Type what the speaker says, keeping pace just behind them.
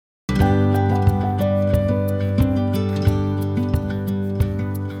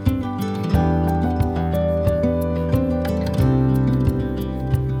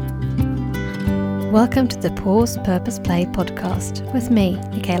Welcome to the Pause, Purpose, Play podcast with me,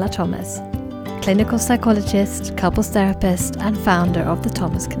 Michaela Thomas, clinical psychologist, couples therapist, and founder of the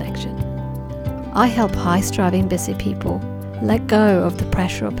Thomas Connection. I help high-striving busy people let go of the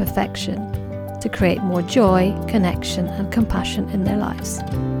pressure of perfection to create more joy, connection, and compassion in their lives.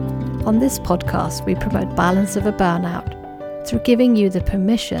 On this podcast, we promote balance over burnout through giving you the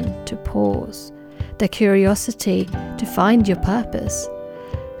permission to pause, the curiosity to find your purpose,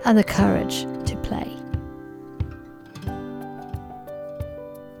 and the courage to play.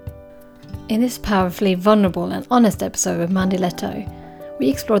 In this powerfully vulnerable and honest episode with Mandy Lehto, we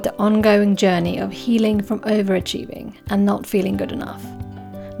explored the ongoing journey of healing from overachieving and not feeling good enough.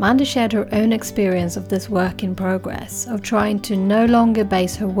 Mandy shared her own experience of this work in progress, of trying to no longer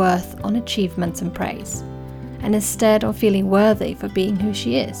base her worth on achievements and praise, and instead of feeling worthy for being who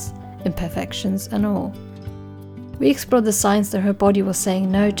she is, imperfections and all. We explored the signs that her body was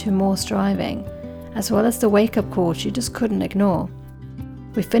saying no to more striving, as well as the wake-up call she just couldn't ignore.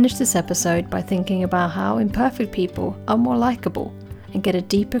 We finished this episode by thinking about how imperfect people are more likable and get a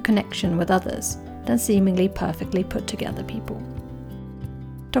deeper connection with others than seemingly perfectly put together people.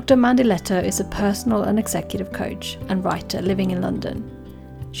 Dr. Mandy Lehto is a personal and executive coach and writer living in London.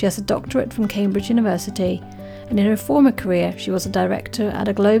 She has a doctorate from Cambridge University, and in her former career she was a director at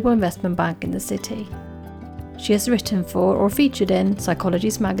a global investment bank in the city. She has written for or featured in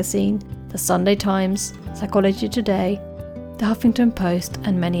Psychology's Magazine, The Sunday Times, Psychology Today, The Huffington Post,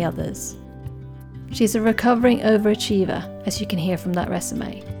 and many others. She's a recovering overachiever, as you can hear from that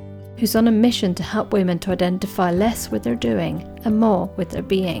resume, who's on a mission to help women to identify less with their doing and more with their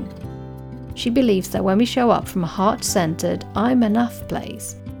being. She believes that when we show up from a heart-centered, I'm enough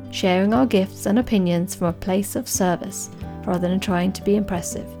place, sharing our gifts and opinions from a place of service rather than trying to be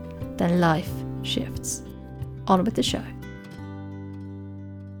impressive, then life shifts. On with the show.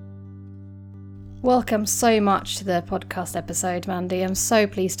 Welcome so much to the podcast episode, Mandy. I'm so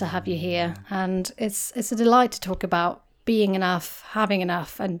pleased to have you here, and it's a delight to talk about being enough, having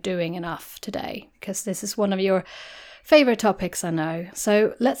enough, and doing enough today, because this is one of your favorite topics, I know.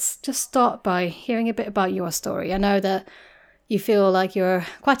 So let's just start by hearing a bit about your story. I know that you feel like you're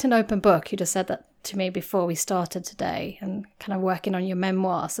quite an open book. You just said that to me before we started today, and kind of working on your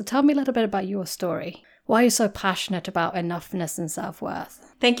memoir. So tell me a little bit about your story. Why are you so passionate about enoughness and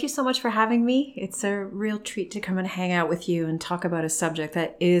self-worth? Thank you so much for having me. It's a real treat to come and hang out with you and talk about a subject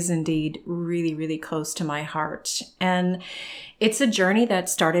that is indeed really, really close to my heart. And it's a journey that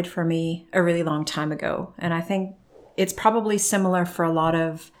started for me a really long time ago. And I think it's probably similar for a lot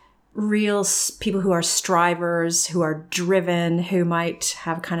of real people who are strivers, who are driven, who might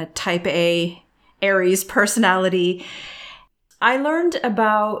have kind of type A Aries personality. I learned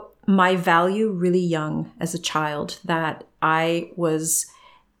about my value really young as a child, that I was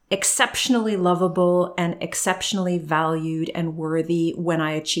exceptionally lovable and exceptionally valued and worthy when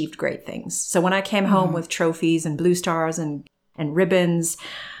I achieved great things. So when I came home with trophies and blue stars and ribbons,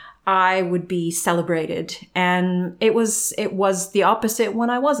 I would be celebrated. And it was the opposite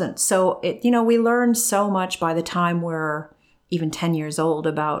when I wasn't. So we learned so much by the time we're even 10 years old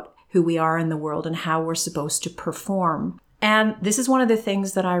about who we are in the world and how we're supposed to perform. And this is one of the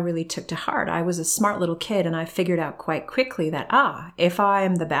things that I really took to heart. I was a smart little kid, and I figured out quite quickly that, if I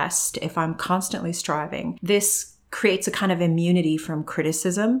am the best, if I'm constantly striving, this creates a kind of immunity from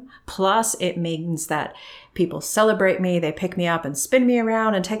criticism. Plus, it means that people celebrate me, they pick me up and spin me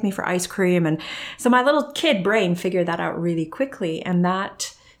around and take me for ice cream. And so my little kid brain figured that out really quickly. And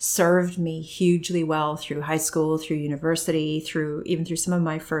that served me hugely well through high school, through university, through some of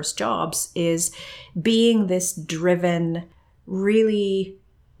my first jobs, is being this driven, really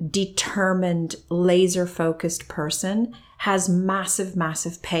determined, laser-focused person has massive,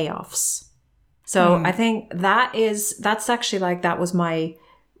 massive payoffs. So I think that was my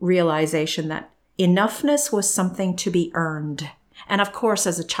realization that enoughness was something to be earned. And of course,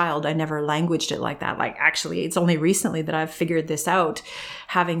 as a child, I never languaged it like that. Like, actually, it's only recently that I've figured this out,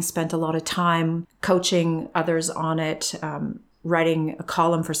 having spent a lot of time coaching others on it, writing a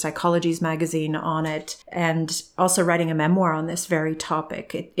column for Psychology's Magazine on it, and also writing a memoir on this very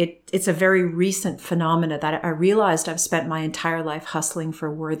topic. It's a very recent phenomena that I realized I've spent my entire life hustling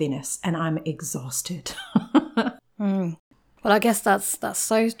for worthiness, and I'm exhausted. Well, I guess that's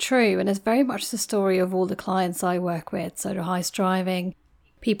so true. And it's very much the story of all the clients I work with. So the high striving,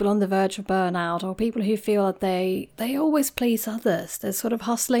 people on the verge of burnout, or people who feel that they always please others. They're sort of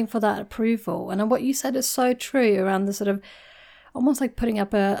hustling for that approval. And what you said is so true around the sort of almost like putting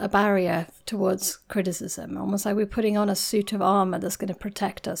up a barrier towards criticism, almost like we're putting on a suit of armor that's going to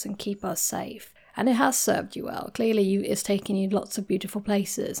protect us and keep us safe. And it has served you well. Clearly, it's taken you lots of beautiful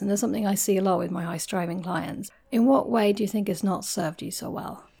places. And there's something I see a lot with my high-striving clients. In what way do you think it's not served you so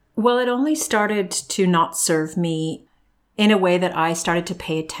well? Well, it only started to not serve me in a way that I started to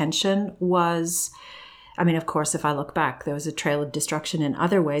pay attention was, I mean, of course, if I look back, there was a trail of destruction in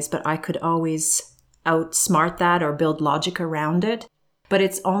other ways, but I could always outsmart that or build logic around it. But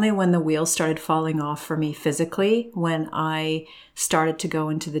it's only when the wheels started falling off for me physically, when I started to go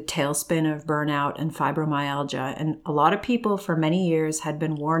into the tailspin of burnout and fibromyalgia. And a lot of people for many years had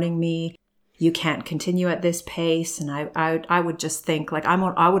been warning me, you can't continue at this pace. And I would just think like, I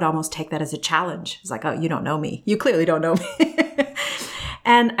would almost take that as a challenge. It's like, oh, you don't know me. You clearly don't know me.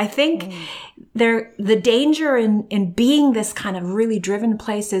 And I think the danger in being this kind of really driven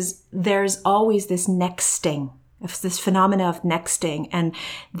place is there's always this nexting. It's this phenomena of nexting, and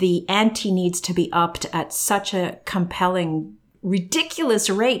the ante needs to be upped at such a compelling, ridiculous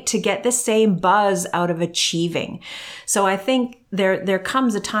rate to get the same buzz out of achieving. So I think there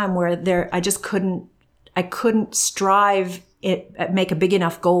comes a time where I couldn't strive make a big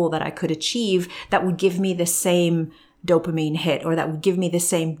enough goal that I could achieve that would give me the same dopamine hit or that would give me the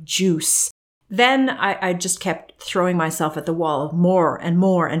same juice. Then I just kept throwing myself at the wall more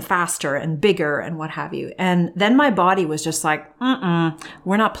and faster and bigger and what have you. And then my body was just like,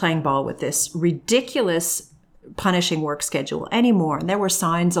 we're not playing ball with this ridiculous punishing work schedule anymore. And there were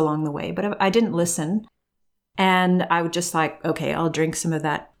signs along the way, but I didn't listen. And I would just like, okay, I'll drink some of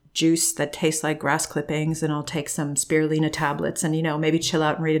that juice that tastes like grass clippings, and I'll take some spirulina tablets and, maybe chill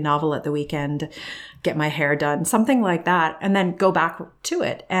out and read a novel at the weekend, get my hair done, something like that, and then go back to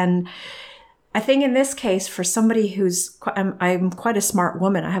it. And I think in this case, for somebody I'm quite a smart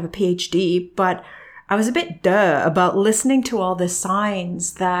woman, I have a PhD, but I was a bit about listening to all the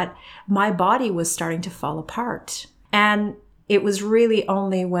signs that my body was starting to fall apart. And it was really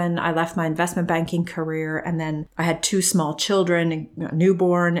only when I left my investment banking career, and then I had 2 small children, a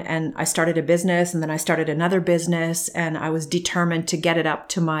newborn, and I started a business, and then I started another business, and I was determined to get it up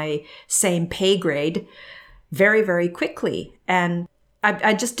to my same pay grade very, very quickly. And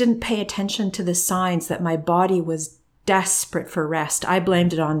I just didn't pay attention to the signs that my body was desperate for rest. I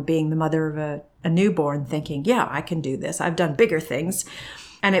blamed it on being the mother of a newborn, thinking, yeah, I can do this. I've done bigger things.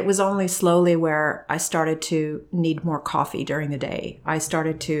 And it was only slowly where I started to need more coffee during the day. I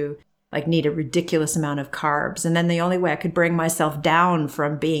started to need a ridiculous amount of carbs. And then the only way I could bring myself down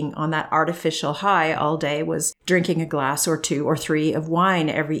from being on that artificial high all day was drinking a glass or 2 or 3 of wine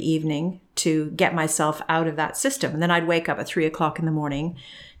every evening to get myself out of that system. And then I'd wake up at 3 o'clock in the morning,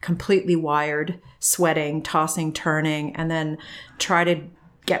 completely wired, sweating, tossing, turning, and then try to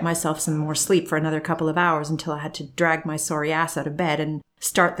get myself some more sleep for another couple of hours until I had to drag my sorry ass out of bed and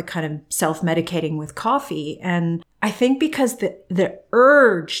start the kind of self-medicating with coffee. And I think because the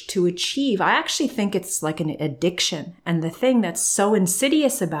urge to achieve, I actually think it's like an addiction. And the thing that's so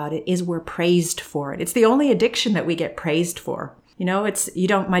insidious about it is we're praised for it. It's the only addiction that we get praised for.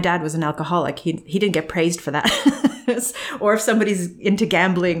 My dad was an alcoholic. He didn't get praised for that. Or if somebody's into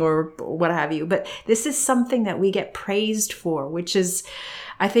gambling or what have you. But this is something that we get praised for, which is,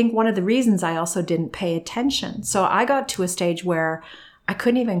 I think, one of the reasons I also didn't pay attention. So I got to a stage where I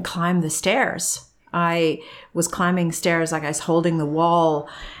couldn't even climb the stairs. I was climbing stairs like I was holding the wall,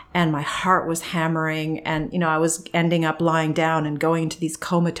 and my heart was hammering, and I was ending up lying down and going into these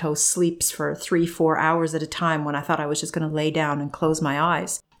comatose sleeps for 3-4 hours at a time when I thought I was just going to lay down and close my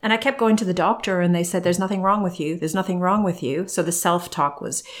eyes. And I kept going to the doctor, and they said, there's nothing wrong with you. There's nothing wrong with you. So the self-talk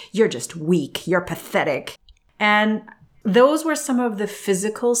was, you're just weak. You're pathetic. And those were some of the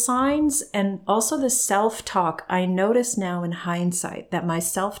physical signs, and also the self-talk. I notice now in hindsight that my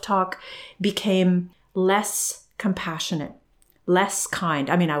self-talk became less compassionate, less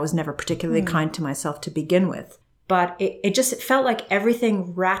kind. I mean, I was never particularly kind to myself to begin with, but it felt like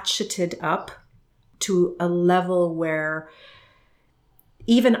everything ratcheted up to a level where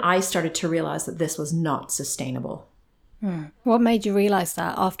even I started to realize that this was not sustainable. What made you realize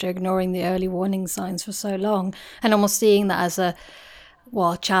that after ignoring the early warning signs for so long and almost seeing that as a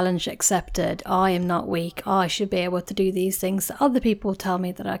challenge accepted? I am not weak. I should be able to do these things that other people tell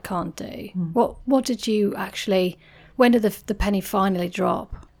me that I can't do. What did you actually, when did the penny finally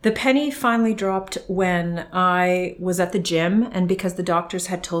drop? The penny finally dropped when I was at the gym, and because the doctors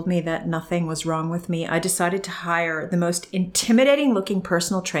had told me that nothing was wrong with me, I decided to hire the most intimidating looking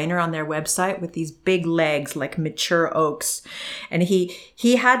personal trainer on their website with these big legs like mature oaks. And he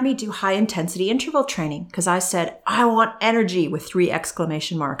had me do high intensity interval training because I said, I want energy with 3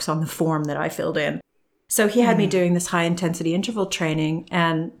 exclamation marks on the form that I filled in. So he had me doing this high intensity interval training,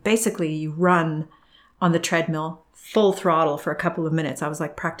 and basically you run on the treadmill full throttle for a couple of minutes. I was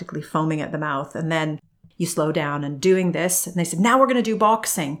like practically foaming at the mouth. And then you slow down and doing this. And they said, now we're going to do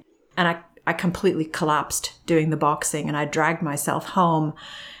boxing. And I completely collapsed doing the boxing. And I dragged myself home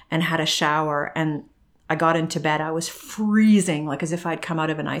and had a shower. And I got into bed. I was freezing, like as if I'd come out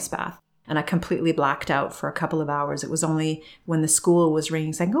of an ice bath. And I completely blacked out for a couple of hours. It was only when the school was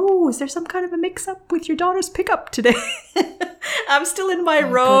ringing saying, oh, is there some kind of a mix-up with your daughter's pickup today? I'm still in my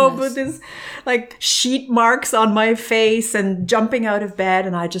robe with this like sheet marks on my face and jumping out of bed.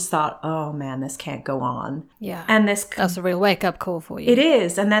 And I just thought, oh man, this can't go on. Yeah. And that's a real wake-up call for you. It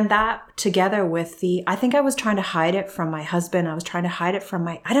is. And then that together with I think I was trying to hide it from my husband. I was trying to hide it from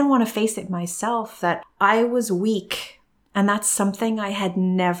I didn't want to face it myself, that I was weak. And that's something I had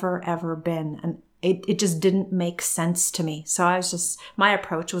never, ever been. And it just didn't make sense to me. So my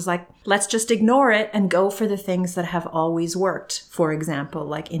approach was like, let's just ignore it and go for the things that have always worked. For example,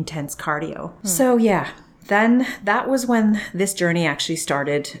 like intense cardio. So yeah, then that was when this journey actually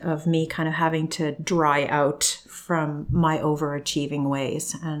started of me kind of having to dry out from my overachieving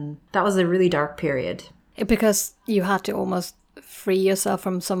ways. And that was a really dark period. Because you had to almost free yourself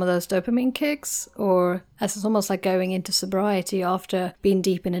from some of those dopamine kicks, or as it's almost like going into sobriety after being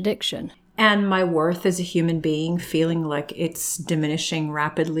deep in addiction. And my worth as a human being feeling like it's diminishing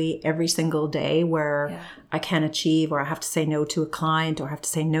rapidly every single day, where I can't achieve, or I have to say no to a client, or I have to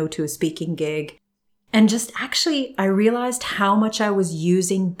say no to a speaking gig. And just actually, I realized how much I was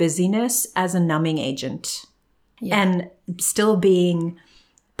using busyness as a numbing agent and still being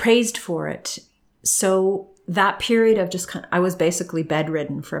praised for it. So that period of I was basically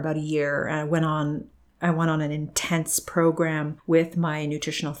bedridden for about a year. I went on an intense program with my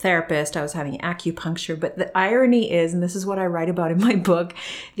nutritional therapist. I was having acupuncture. But the irony is, and this is what I write about in my book,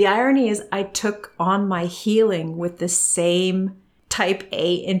 the irony is I took on my healing with the same type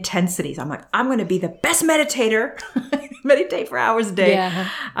A intensities. I'm like, I'm going to be the best meditator, meditate for hours a day. Yeah.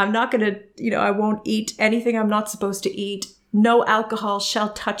 I'm not going to, I won't eat anything I'm not supposed to eat. No alcohol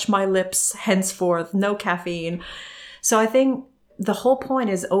shall touch my lips henceforth, no caffeine. So I think the whole point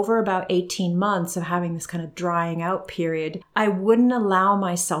is over about 18 months of having this kind of drying out period, I wouldn't allow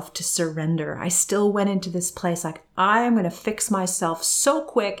myself to surrender. I still went into this place like, I am going to fix myself so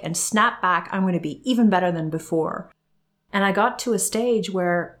quick and snap back. I'm going to be even better than before. And I got to a stage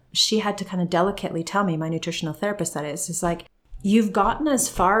where she had to kind of delicately tell me, my nutritional therapist that is like, you've gotten as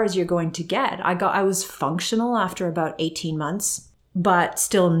far as you're going to get. I was functional after about 18 months, but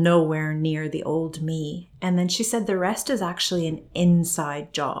still nowhere near the old me. And then she said the rest is actually an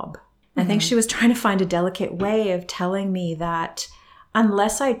inside job. I think she was trying to find a delicate way of telling me that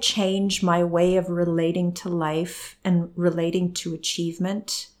unless I change my way of relating to life and relating to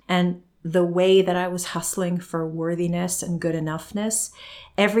achievement and the way that I was hustling for worthiness and good enoughness,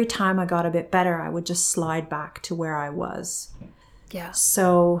 every time I got a bit better, I would just slide back to where I was. Yeah.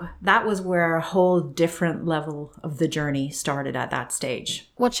 So that was where a whole different level of the journey started at that stage.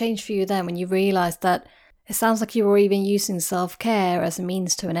 What changed for you then when you realized that it sounds like you were even using self-care as a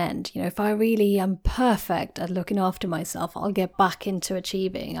means to an end? If I really am perfect at looking after myself, I'll get back into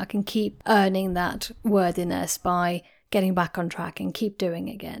achieving. I can keep earning that worthiness by getting back on track and keep doing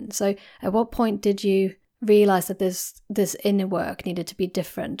again. So at what point did you realize that this inner work needed to be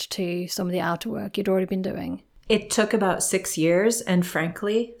different to some of the outer work you'd already been doing? It took about 6 years, and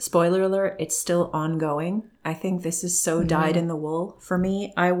frankly, spoiler alert, it's still ongoing. I think this is so dyed in the wool for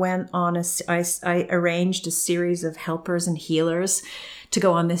me. I went on I arranged a series of helpers and healers to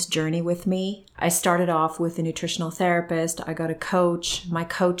go on this journey with me. I started off with a nutritional therapist. I got a coach. My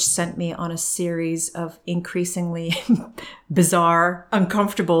coach sent me on a series of increasingly bizarre,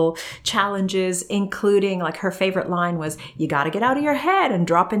 uncomfortable challenges, including like her favorite line was, you got to get out of your head and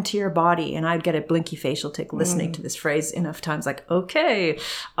drop into your body. And I'd get a blinky facial tick listening to this phrase enough times, like, okay,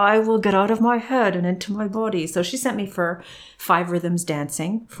 I will get out of my head and into my body. So she sent me for 5 rhythms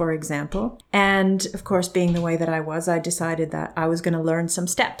dancing, for example. And of course, being the way that I was, I decided that I was going to learn some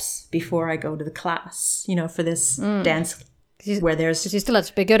steps before I go to the class, for this dance where there's... You still have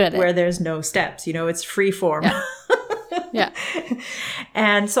to be good at it. Where there's no steps, it's free form. Yeah. Yeah.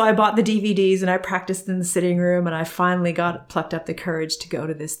 And so I bought the DVDs and I practiced in the sitting room, and I finally plucked up the courage to go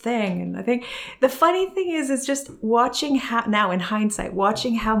to this thing. And I think the funny thing is, it's just watching how, now in hindsight,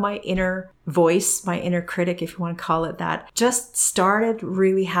 watching how my inner voice, my inner critic, if you want to call it that, just started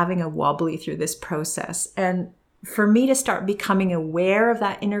really having a wobbly through this process. And for me to start becoming aware of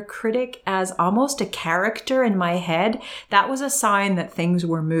that inner critic as almost a character in my head, that was a sign that things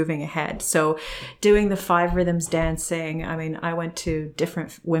were moving ahead. So doing the 5 rhythms dancing, I went to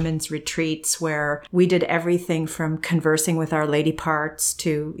different women's retreats where we did everything from conversing with our lady parts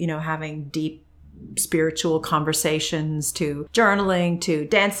to, having deep spiritual conversations to journaling to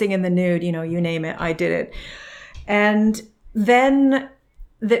dancing in the nude, you name it, I did it. And then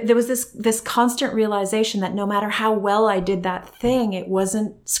there was this constant realization that no matter how well I did that thing, it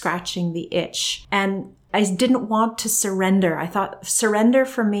wasn't scratching the itch. And I didn't want to surrender. I thought surrender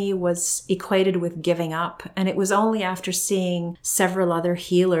for me was equated with giving up. And it was only after seeing several other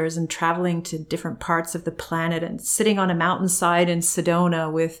healers and traveling to different parts of the planet and sitting on a mountainside in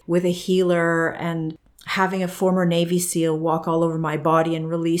Sedona with a healer and having a former Navy SEAL walk all over my body and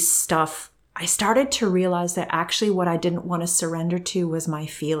release stuff, I started to realize that actually what I didn't want to surrender to was my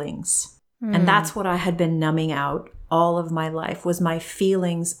feelings. And that's what I had been numbing out all of my life, was my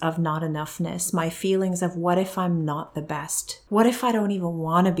feelings of not enoughness, my feelings of what if I'm not the best? What if I don't even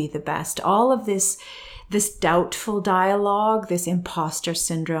want to be the best? All of this doubtful dialogue, this imposter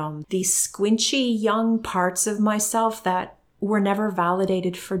syndrome, these squinchy young parts of myself that were never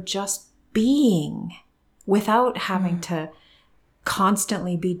validated for just being without having to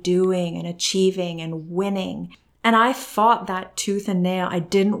constantly be doing and achieving and winning. And I fought that tooth and nail. I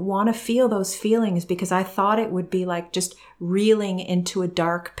didn't want to feel those feelings because I thought it would be like just reeling into a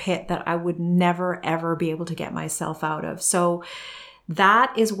dark pit that I would never, ever be able to get myself out of. So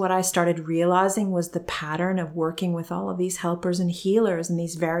that is what I started realizing was the pattern of working with all of these helpers and healers and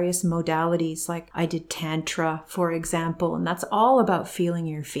these various modalities. Like I did Tantra, for example, and that's all about feeling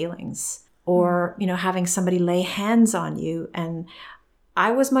your feelings. Or, having somebody lay hands on you. And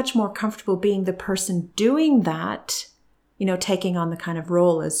I was much more comfortable being the person doing that, taking on the kind of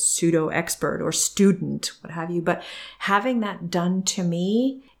role as pseudo expert or student, what have you. But having that done to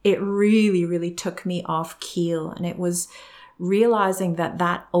me, it really, really took me off keel. And it was realizing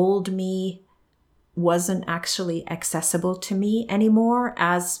that old me wasn't actually accessible to me anymore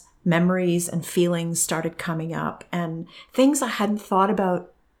as memories and feelings started coming up and things I hadn't thought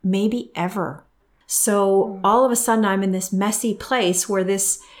about maybe ever. So all of a sudden I'm in this messy place where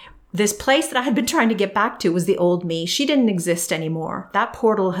this place that I had been trying to get back to was the old me. She didn't exist anymore. That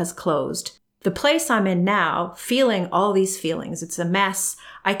portal has closed. The place I'm in now, feeling all these feelings, it's a mess.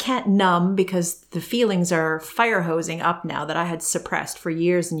 I can't numb because the feelings are fire hosing up now that I had suppressed for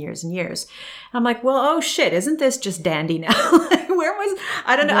years and years and years. I'm like, well, oh shit, isn't this just dandy now?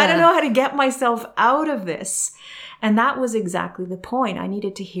 I don't know how to get myself out of this. And that was exactly the point. I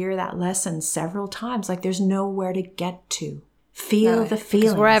needed to hear that lesson several times. Like there's nowhere to get to. Feel the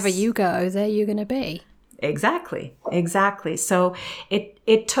feelings. Because wherever you go, there you're going to be. Exactly. So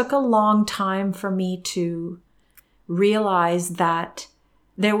it took a long time for me to realize that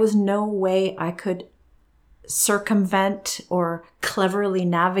there was no way I could circumvent or cleverly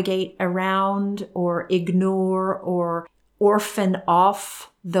navigate around or ignore or orphan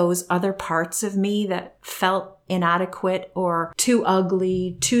off those other parts of me that felt inadequate or too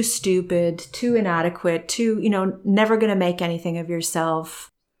ugly, too stupid, too inadequate, too, never going to make anything of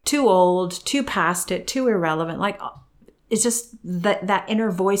yourself, too old, too past it, too irrelevant. Like it's just that inner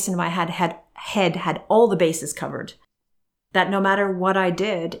voice in my head had all the bases covered. That no matter what I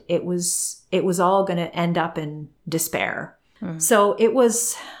did, it was all going to end up in despair. So it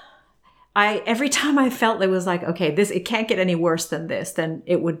was, every time I felt it was like, okay, it can't get any worse than this, then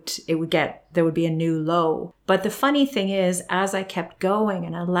there would be a new low. But the funny thing is, as I kept going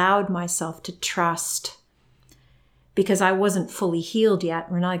and allowed myself to trust, because I wasn't fully healed yet,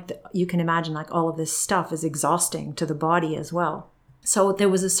 and you can imagine like all of this stuff is exhausting to the body as well. So there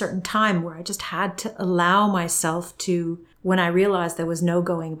was a certain time where I just had to allow myself to, when I realized there was no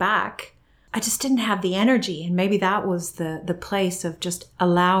going back, I just didn't have the energy. And maybe that was the place of just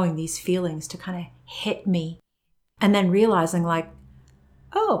allowing these feelings to kind of hit me. And then realizing like,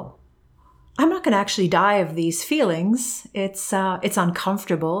 oh, I'm not going to actually die of these feelings. It's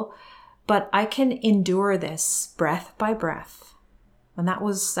uncomfortable, but I can endure this breath by breath. And that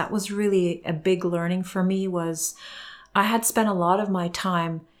was really a big learning for me. Was I had spent a lot of my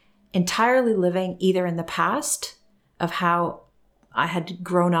time entirely living either in the past of how I had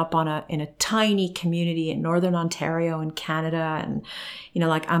grown up in a tiny community in Northern Ontario in Canada. And,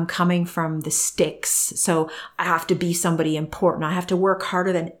 like I'm coming from the sticks. So I have to be somebody important. I have to work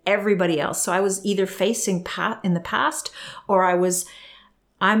harder than everybody else. So I was either facing in the past or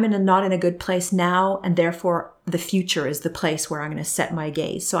I'm not in a good place now. And therefore the future is the place where I'm going to set my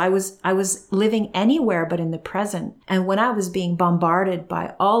gaze. So I was living anywhere but in the present. And when I was being bombarded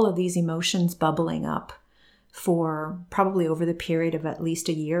by all of these emotions bubbling up, for probably over the period of at least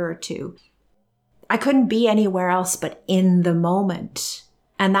a year or two, I couldn't be anywhere else but in the moment.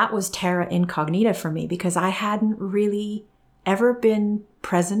 And that was terra incognita for me because I hadn't really ever been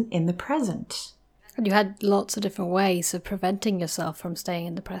present in the present. And you had lots of different ways of preventing yourself from staying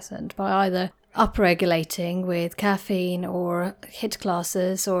in the present by either upregulating with caffeine or HIIT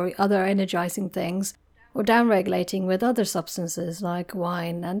classes or other energizing things, or downregulating with other substances like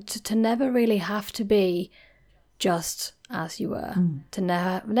wine, and to never really have to be just as you were, to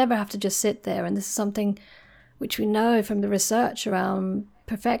never have to just sit there. And this is something which we know from the research around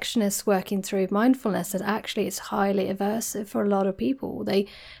perfectionists working through mindfulness, that actually it's highly aversive for a lot of people. They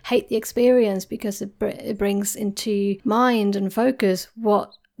hate the experience because it brings into mind and focus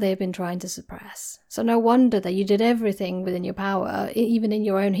what they've been trying to suppress. So no wonder that you did everything within your power, even in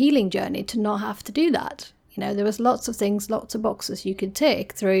your own healing journey, to not have to do that. You know, there was lots of things, lots of boxes you could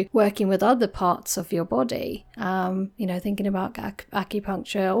tick through working with other parts of your body. Thinking about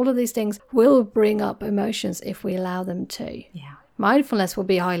acupuncture, all of these things will bring up emotions if we allow them to. Yeah. Mindfulness will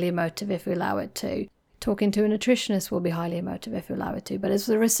be highly emotive if we allow it to. Talking to a nutritionist will be highly emotive if we allow it to. But it's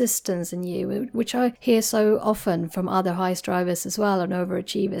the resistance in you, which I hear so often from other high strivers as well and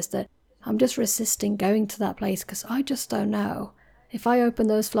overachievers, that I'm just resisting going to that place because I just don't know. If I open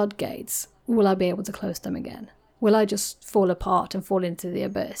those floodgates, will I be able to close them again? Will I just fall apart and fall into the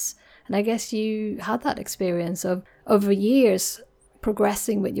abyss? And I guess you had that experience of over years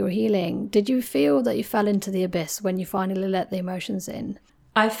progressing with your healing. Did you feel that you fell into the abyss when you finally let the emotions in?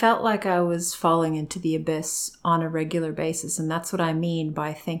 I felt like I was falling into the abyss on a regular basis. And that's what I mean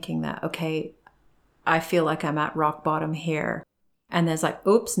by thinking that, okay, I feel like I'm at rock bottom here. And there's like,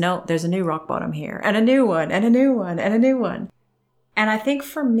 oops, no, there's a new rock bottom here, and a new one, and a new one, and a new one. And I think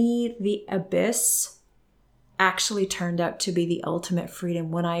for me, the abyss actually turned out to be the ultimate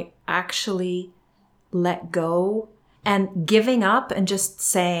freedom when I actually let go. And giving up and just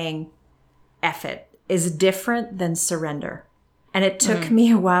saying, F it, is different than surrender. And it took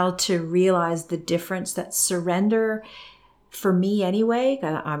me a while to realize the difference that surrender, for me anyway,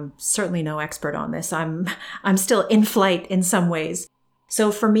 I'm certainly no expert on this. I'm still in flight in some ways.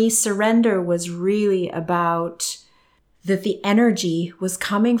 So for me, surrender was really about that the energy was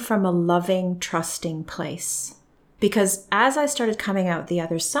coming from a loving, trusting place. Because as I started coming out the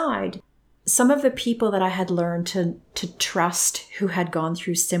other side, some of the people that I had learned to trust who had gone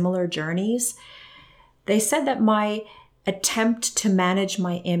through similar journeys, they said that my attempt to manage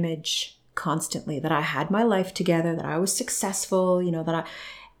my image constantly, that I had my life together, that I was successful, that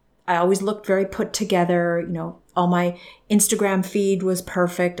I always looked very put together, all my Instagram feed was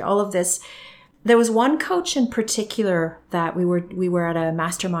perfect, all of this. There was one coach in particular that we were at a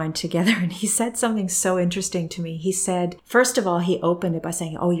mastermind together, and he said something so interesting to me. He said, first of all, he opened it by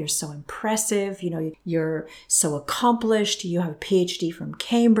saying, oh, you're so impressive. You're so accomplished. You have a PhD from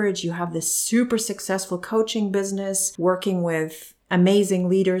Cambridge. You have this super successful coaching business working with amazing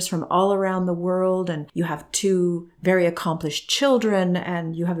leaders from all around the world. And you have 2 very accomplished children,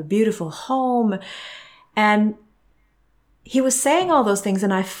 and you have a beautiful home. And he was saying all those things,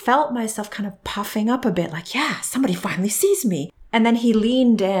 and I felt myself kind of puffing up a bit, like, yeah, somebody finally sees me. And then he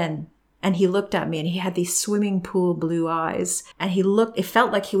leaned in and he looked at me, and he had these swimming pool blue eyes, and it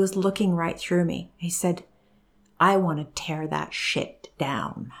felt like he was looking right through me. He said, I want to tear that shit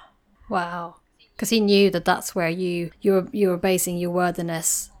down. Wow. Because he knew that that's where you were basing your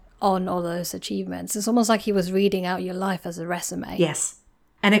worthiness on all those achievements. It's almost like he was reading out your life as a resume. Yes.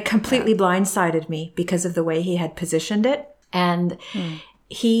 And it completely blindsided me because of the way he had positioned it. And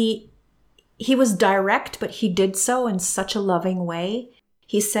he was direct, but he did so in such a loving way.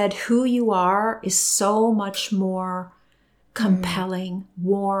 He said, who you are is so much more compelling,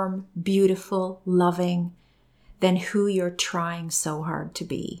 warm, beautiful, loving than who you're trying so hard to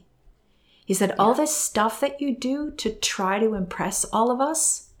be. He said, all this stuff that you do to try to impress all of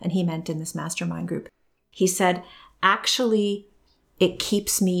us, and he meant in this mastermind group, he said, actually, it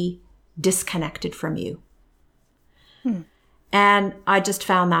keeps me disconnected from you. And I just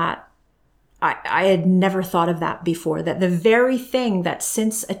found that I had never thought of that before, that the very thing that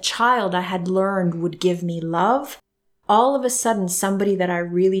since a child I had learned would give me love, all of a sudden somebody that I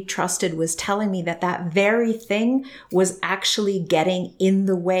really trusted was telling me that very thing was actually getting in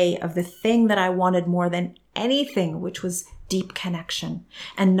the way of the thing that I wanted more than anything, which was deep connection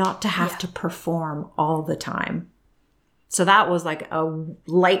and not to have to perform all the time. So that was like a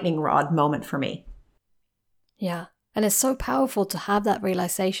lightning rod moment for me. Yeah. And it's so powerful to have that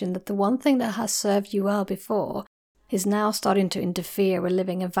realization that the one thing that has served you well before is now starting to interfere with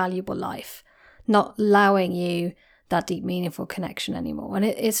living a valuable life, not allowing you that deep, meaningful connection anymore. And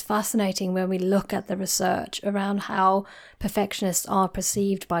it's fascinating when we look at the research around how perfectionists are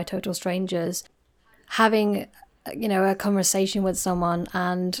perceived by total strangers. Having, a conversation with someone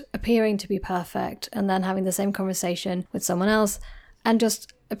and appearing to be perfect, and then having the same conversation with someone else and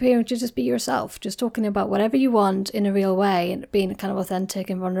just appearing to just be yourself, just talking about whatever you want in a real way and being kind of authentic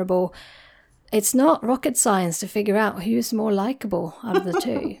and vulnerable. It's not rocket science to figure out who's more likable out of the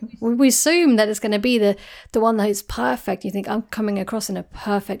two. We assume that it's going to be the one that is perfect. You think, I'm coming across in a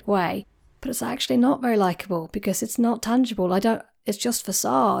perfect way. But it's actually not very likable because it's not tangible. It's just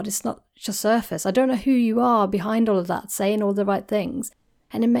facade. It's not just surface. I don't know who you are behind all of that, saying all the right things.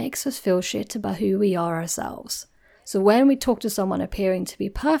 And it makes us feel shit about who we are ourselves. So when we talk to someone appearing to be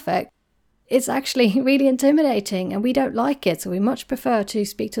perfect, it's actually really intimidating and we don't like it. So we much prefer to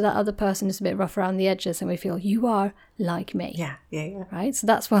speak to that other person who's a bit rough around the edges and we feel, you are like me. Yeah. Right? So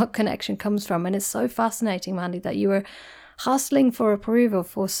that's where connection comes from. And it's so fascinating, Mandy, that you were hustling for approval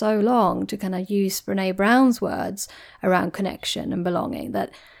for so long, to kind of use Brene Brown's words around connection and belonging,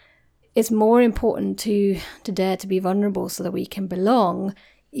 that it's more important to dare to be vulnerable so that we can belong,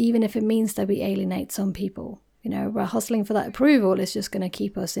 even if it means that we alienate some people. We're hustling for that approval is just going to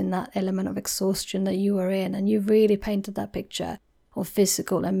keep us in that element of exhaustion that you are in. And you've really painted that picture of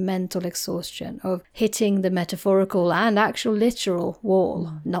physical and mental exhaustion, of hitting the metaphorical and actual literal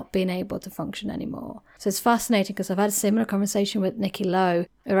wall, not being able to function anymore. So it's fascinating because I've had a similar conversation with Mandy Lehto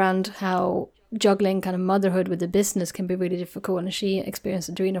around how juggling kind of motherhood with the business can be really difficult, and she experienced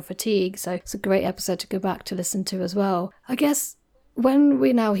adrenal fatigue. So it's a great episode to go back to listen to as well. I guess when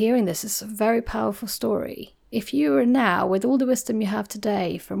we're now hearing this, it's a very powerful story. If you are now, with all the wisdom you have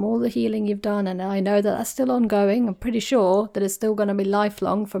today, from all the healing you've done, and I know that that's still ongoing, I'm pretty sure that it's still going to be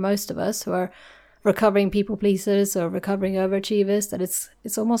lifelong for most of us who are recovering people pleasers or recovering overachievers, that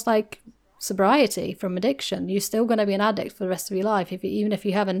it's almost like sobriety from addiction. You're still going to be an addict for the rest of your life, even if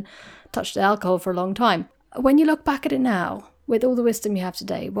you haven't touched alcohol for a long time. When you look back at it now, with all the wisdom you have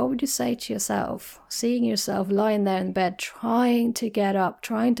today, what would you say to yourself, seeing yourself lying there in bed, trying to get up,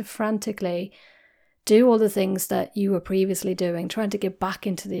 trying to frantically do all the things that you were previously doing, trying to get back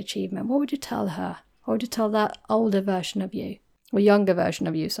into the achievement? What would you tell her? What would you tell that older version of you? Or younger version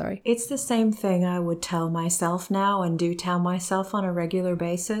of you, sorry. It's the same thing I would tell myself now, and do tell myself on a regular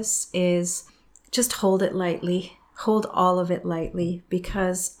basis, is just hold it lightly. Hold all of it lightly,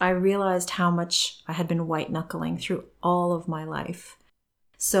 because I realized how much I had been white-knuckling through all of my life.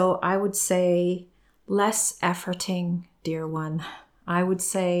 So I would say less efforting, dear one. I would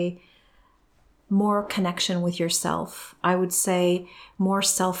say more connection with yourself. I would say more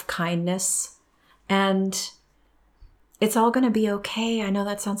self-kindness. And it's all going to be okay. I know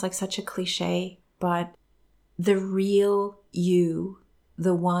that sounds like such a cliche, but the real you,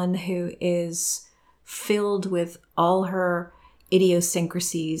 the one who is filled with all her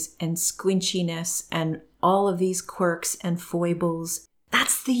idiosyncrasies and squinchiness and all of these quirks and foibles,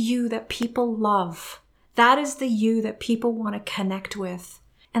 that's the you that people love. That is the you that people want to connect with.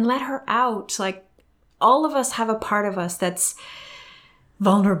 And let her out. Like, all of us have a part of us that's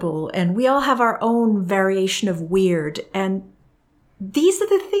vulnerable, and we all have our own variation of weird. And these are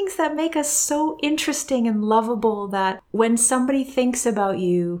the things that make us so interesting and lovable, that when somebody thinks about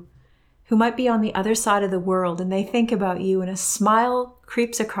you, who might be on the other side of the world, and they think about you and a smile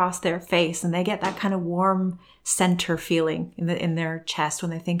creeps across their face and they get that kind of warm center feeling in their chest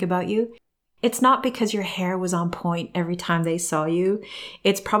when they think about you. It's not because your hair was on point every time they saw you.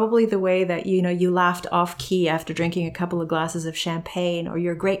 It's probably the way that, you laughed off key after drinking a couple of glasses of champagne, or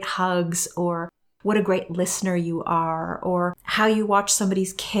your great hugs, or what a great listener you are, or how you watch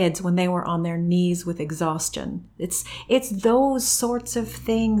somebody's kids when they were on their knees with exhaustion. It's those sorts of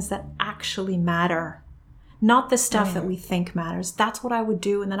things that actually matter, not the stuff that we think matters. That's what I would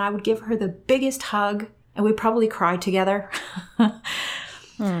do. And then I would give her the biggest hug, and we'd probably cry together.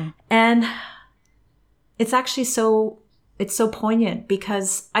 And it's actually so poignant,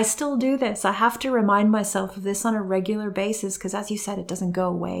 because I still do this. I have to remind myself of this on a regular basis, because as you said, it doesn't go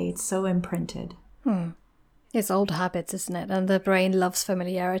away. It's so imprinted. It's old habits, isn't it? And the brain loves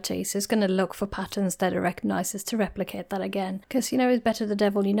familiarity, so it's going to look for patterns that it recognizes to replicate that again. Because, it's better the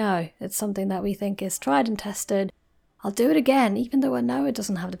devil you know. It's something that we think is tried and tested. I'll do it again, even though I know it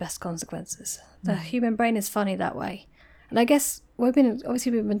doesn't have the best consequences. The human brain is funny that way. And I guess we've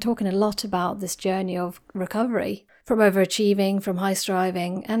been talking a lot about this journey of recovery, from overachieving, from high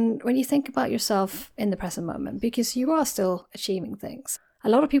striving. And when you think about yourself in the present moment, because you are still achieving things, a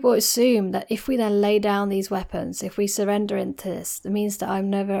lot of people assume that if we then lay down these weapons, if we surrender into this, it means that I'm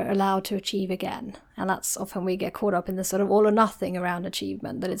never allowed to achieve again. And that's often we get caught up in the sort of all or nothing around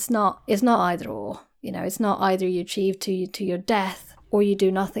achievement, that it's not either or. It's not either you achieve to your death, or you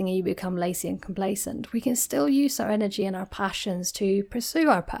do nothing and you become lazy and complacent. We can still use our energy and our passions to pursue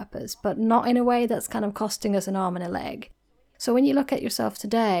our purpose, but not in a way that's kind of costing us an arm and a leg. So when you look at yourself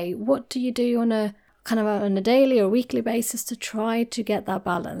today, what do you do on a kind of on a daily or weekly basis to try to get that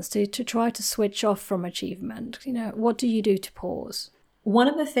balance, to try to switch off from achievement? What do you do to pause? One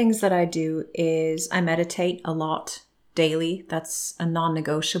of the things that I do is I meditate a lot daily. That's a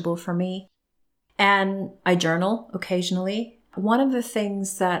non-negotiable for me. And I journal occasionally. One of the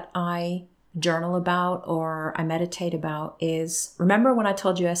things that I journal about or I meditate about is, remember when I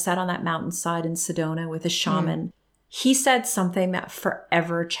told you I sat on that mountainside in Sedona with a shaman? He said something that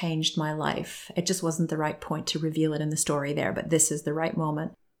forever changed my life. It just wasn't the right point to reveal it in the story there, but this is the right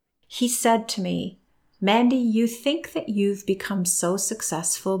moment. He said to me, Mandy, you think that you've become so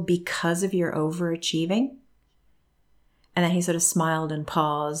successful because of your overachieving? And then he sort of smiled and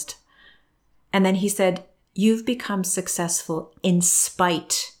paused. And then he said, you've become successful in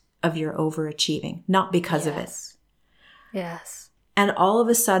spite of your overachieving, not because of it. Yes. And all of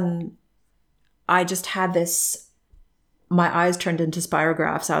a sudden, I just had this, my eyes turned into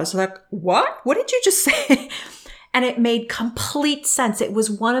spirographs. I was like, what? What did you just say? And it made complete sense. It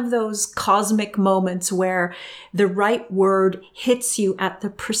was one of those cosmic moments where the right word hits you at the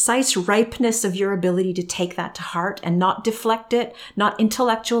precise ripeness of your ability to take that to heart and not deflect it, not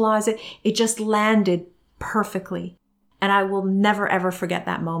intellectualize it. It just landed perfectly. And I will never, ever forget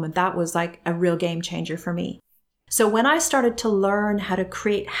that moment. That was like a real game changer for me. So when I started to learn how to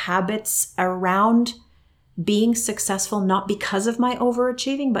create habits around being successful, not because of my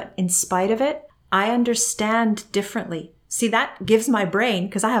overachieving, but in spite of it, I understand differently. See, that gives my brain,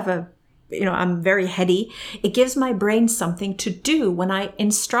 because I have I'm very heady. It gives my brain something to do when I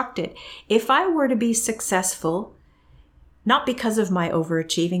instruct it. If I were to be successful, not because of my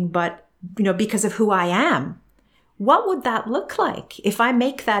overachieving, but, because of who I am, what would that look like? If I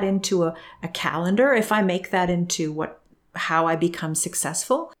make that into a calendar, if I make that into how I become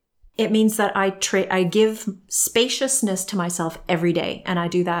successful, it means that I give spaciousness to myself every day. And I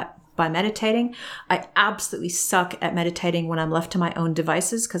do that by meditating. I absolutely suck at meditating when I'm left to my own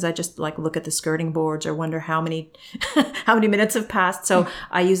devices because I just look at the skirting boards or wonder how many minutes have passed. So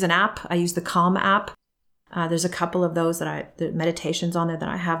I use an app. I use the Calm app. There's a couple of those the meditations on there that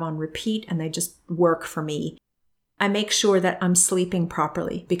I have on repeat, and they just work for me. I make sure that I'm sleeping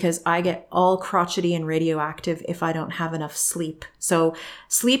properly because I get all crotchety and radioactive if I don't have enough sleep. So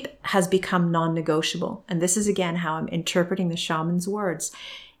sleep has become non-negotiable. And this is again how I'm interpreting the shaman's words.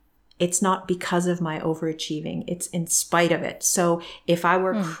 It's not because of my overachieving. It's in spite of it. So if I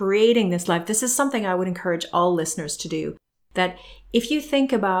were creating this life, this is something I would encourage all listeners to do. That if you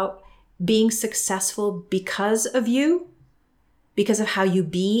think about being successful because of you, because of how you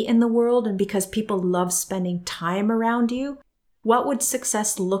be in the world, and because people love spending time around you, what would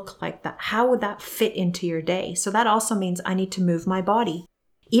success look like? How would that fit into your day? So that also means I need to move my body.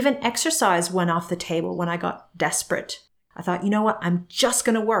 Even exercise went off the table when I got desperate. I thought, you know what? I'm just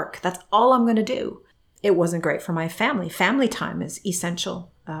going to work. That's all I'm going to do. It wasn't great for my family. Family time is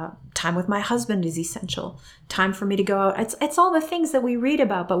essential. Time with my husband is essential. Time for me to go out. It's all the things that we read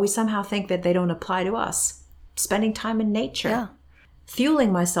about, but we somehow think that they don't apply to us. Spending time in nature. Yeah.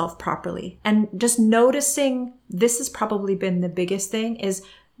 Fueling myself properly. And just noticing, this has probably been the biggest thing, is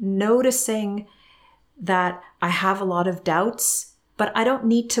noticing that I have a lot of doubts, but I don't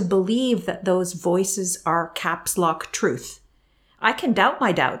need to believe that those voices are caps lock truth. I can doubt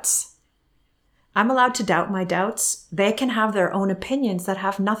my doubts. I'm allowed to doubt my doubts. They can have their own opinions that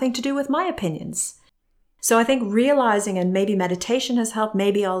have nothing to do with my opinions. So I think realizing, and maybe meditation has helped,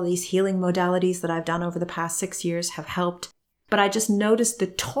 maybe all these healing modalities that I've done over the past 6 years have helped. But I just noticed the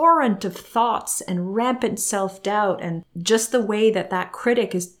torrent of thoughts and rampant self-doubt and just the way that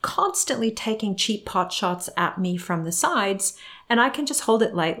critic is constantly taking cheap pot shots at me from the sides. And I can just hold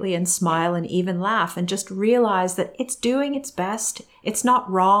it lightly and smile and even laugh and just realize that it's doing its best. It's not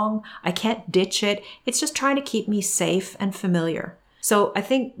wrong. I can't ditch it. It's just trying to keep me safe and familiar. So I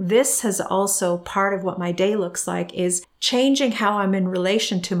think this has also part of what my day looks like is changing how I'm in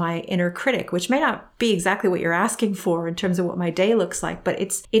relation to my inner critic, which may not be exactly what you're asking for in terms of what my day looks like, but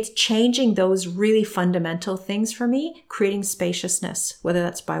it's changing those really fundamental things for me, creating spaciousness, whether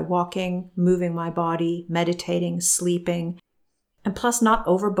that's by walking, moving my body, meditating, sleeping, and plus not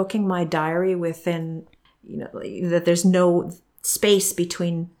overbooking my diary within, that there's no space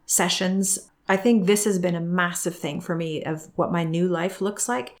between sessions. I think this has been a massive thing for me of what my new life looks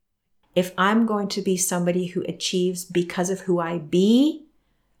like. If I'm going to be somebody who achieves because of who I be,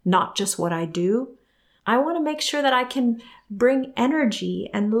 not just what I do, I want to make sure that I can bring energy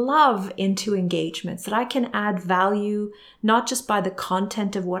and love into engagements, that I can add value, not just by the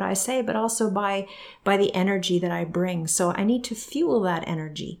content of what I say, but also by the energy that I bring. So I need to fuel that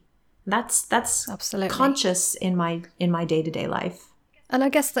energy. That's absolutely conscious in my day-to-day life. And I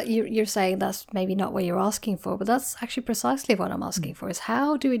guess that you're saying that's maybe not what you're asking for, but that's actually precisely what I'm asking for, is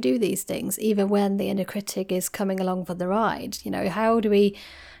how do we do these things even when the inner critic is coming along for the ride? You know, how do we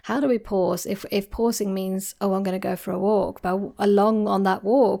pause if pausing means, oh, I'm going to go for a walk, but along on that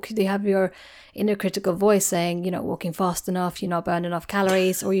walk you have your inner critical voice saying, you're not walking fast enough, you're not burning enough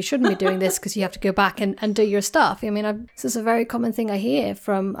calories, or you shouldn't be doing this because you have to go back and do your stuff. I mean, this is a very common thing I hear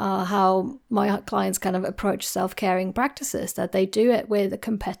from how my clients kind of approach self-caring practices, that they do it with a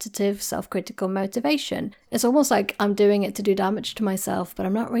competitive self-critical motivation. It's almost like I'm doing it to do damage to myself, but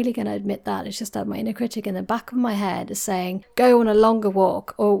I'm not really going to admit that. It's just that my inner critic in the back of my head is saying, go on a longer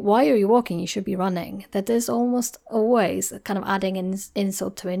walk, or why are you walking? You should be running. That there's almost always kind of adding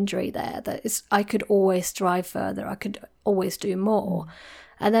insult to injury there. That I could always strive further. I could always do more.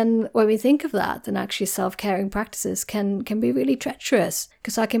 And then when we think of that, then actually self-caring practices can be really treacherous,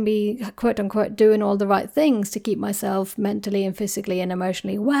 because I can be, quote unquote, doing all the right things to keep myself mentally and physically and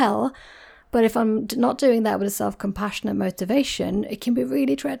emotionally well. But if I'm not doing that with a self-compassionate motivation, it can be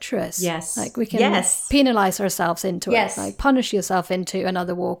really treacherous. Yes. Like we can penalize ourselves into it. Like punish yourself into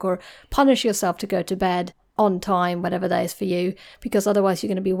another walk, or punish yourself to go to bed on time, whatever that is for you, because otherwise you're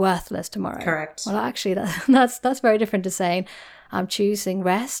going to be worthless tomorrow. Correct. Well, actually, that's very different to saying, I'm choosing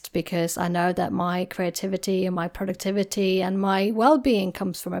rest because I know that my creativity and my productivity and my well-being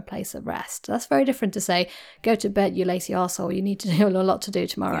comes from a place of rest. That's very different to say, go to bed, you lazy arsehole, you need to do a lot to do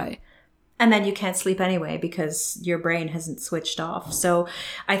tomorrow. Yeah. And then you can't sleep anyway because your brain hasn't switched off. So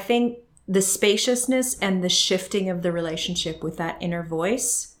I think the spaciousness and the shifting of the relationship with that inner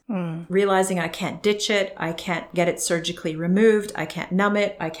voice, realizing I can't ditch it, I can't get it surgically removed, I can't numb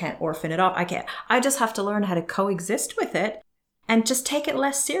it, I can't orphan it off, I just have to learn how to coexist with it and just take it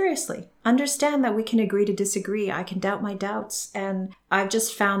less seriously. Understand that we can agree to disagree. I can doubt my doubts. And I've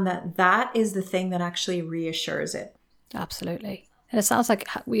just found that is the thing that actually reassures it. Absolutely. And it sounds like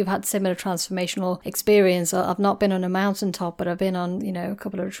we've had similar transformational experience. I've not been on a mountaintop, but I've been on, a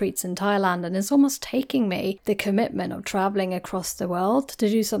couple of retreats in Thailand. And it's almost taking me the commitment of traveling across the world to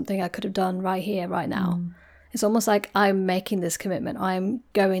do something I could have done right here, right now. It's almost like I'm making this commitment. I'm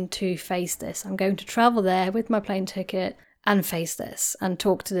going to face this. I'm going to travel there with my plane ticket and face this and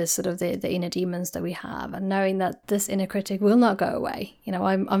talk to this sort of the inner demons that we have, and knowing that this inner critic will not go away.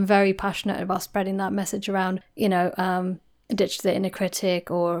 I'm very passionate about spreading that message around, ditch the inner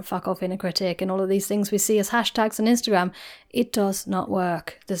critic or fuck off inner critic and all of these things we see as hashtags on Instagram. It does not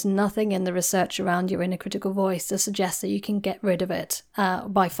work. There's nothing in the research around your inner critical voice that suggests that you can get rid of it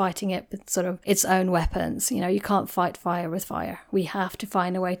by fighting it with sort of its own weapons. You can't fight fire with fire. We have to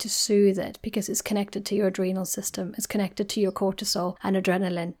find a way to soothe it, because it's connected to your adrenal system. It's connected to your cortisol and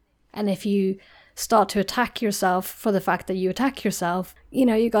adrenaline. And if you start to attack yourself for the fact that you attack yourself,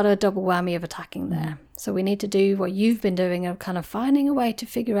 you got a double whammy of attacking there. So we need to do what you've been doing, of kind of finding a way to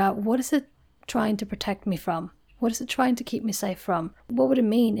figure out, what is it trying to protect me from? What is it trying to keep me safe from? What would it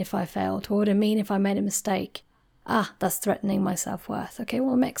mean if I failed? What would it mean if I made a mistake? That's threatening my self-worth. Okay,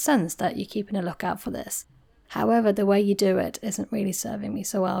 well, it makes sense that you're keeping a lookout for this. However, the way you do it isn't really serving me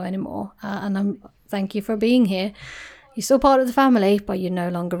so well anymore. And thank you for being here. You're still part of the family, but you're no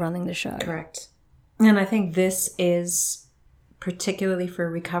longer running the show. Correct. And I think this is particularly for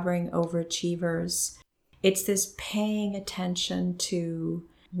recovering overachievers. It's this paying attention to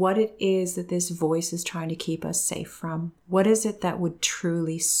what it is that this voice is trying to keep us safe from. What is it that would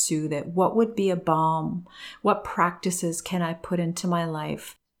truly soothe it? What would be a balm? What practices can I put into my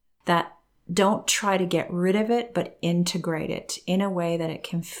life that don't try to get rid of it, but integrate it in a way that it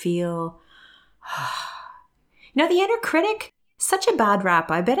can feel... the inner critic, such a bad rap.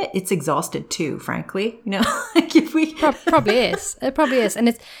 I bet it's exhausted too, frankly. Like if we probably is. It probably is, and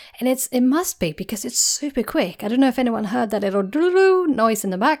it must be, because it's super quick. I don't know if anyone heard that little noise in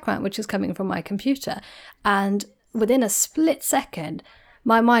the background, which is coming from my computer, and within a split second,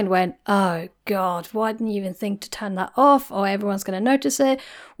 my mind went, "Oh God, why didn't you even think to turn that off? Or everyone's going to notice it.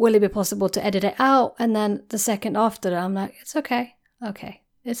 Will it be possible to edit it out?" And then the second after, I'm like, "It's okay,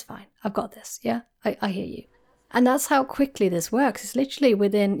 it's fine. I've got this. Yeah, I hear you." And that's how quickly this works. It's literally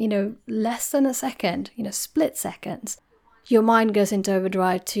within, less than a second, split seconds, your mind goes into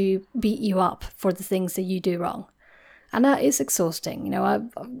overdrive to beat you up for the things that you do wrong. And that is exhausting.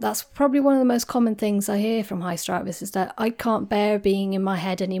 That's probably one of the most common things I hear from high strivers, is that I can't bear being in my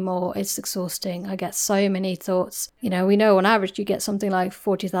head anymore. It's exhausting. I get so many thoughts. We know on average you get something like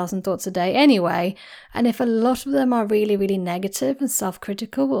 40,000 thoughts a day anyway. And if a lot of them are really, really negative and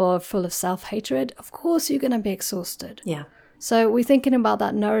self-critical or full of self-hatred, of course you're going to be exhausted. Yeah. So we're thinking about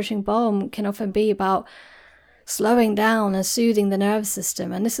that nourishing balm can often be about slowing down and soothing the nervous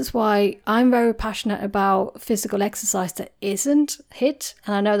system. And this is why I'm very passionate about physical exercise that isn't HIIT.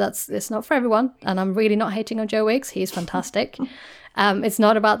 And I know it's not for everyone. And I'm really not hating on Joe Wicks. He's fantastic. It's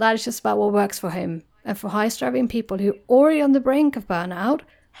not about that. It's just about what works for him. And for high-striving people who are already on the brink of burnout,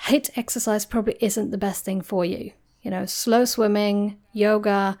 HIIT exercise probably isn't the best thing for you. Slow swimming,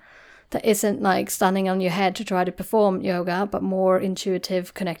 yoga, that isn't like standing on your head to try to perform yoga, but more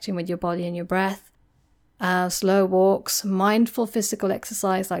intuitive, connecting with your body and your breath. Slow walks, mindful physical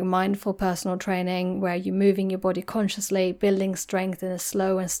exercise like mindful personal training, where you're moving your body consciously, building strength in a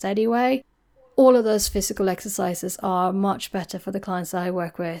slow and steady way. All of those physical exercises are much better for the clients that I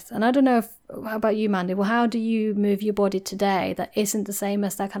work with. And I don't know how about you, Mandy? Well, how do you move your body today that isn't the same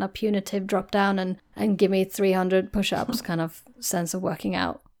as that kind of punitive drop down and give me 300 push-ups kind of sense of working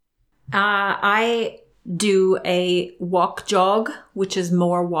out? I do a walk jog, which is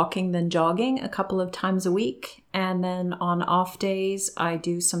more walking than jogging, a couple of times a week. And then on off days, I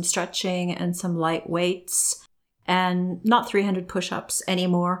do some stretching and some light weights, and not 300 push-ups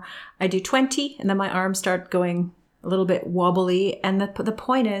anymore. I do 20, and then my arms start going a little bit wobbly. And the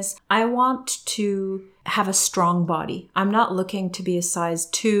point is, I want to have a strong body. I'm not looking to be a size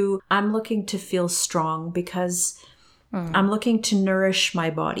 2. I'm looking to feel strong because I'm looking to nourish my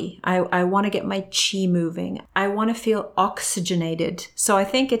body. I want to get my chi moving. I want to feel oxygenated. So I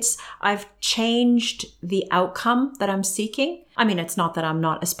think I've changed the outcome that I'm seeking. I mean, it's not that I'm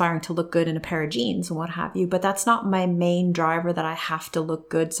not aspiring to look good in a pair of jeans and what have you, but that's not my main driver, that I have to look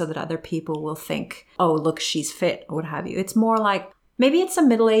good so that other people will think, oh, look, she's fit or what have you. It's more like, maybe it's a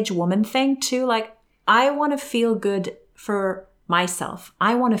middle-aged woman thing too. Like, I want to feel good for myself.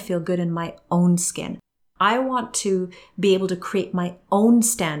 I want to feel good in my own skin. I want to be able to create my own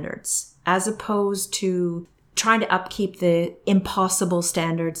standards as opposed to trying to upkeep the impossible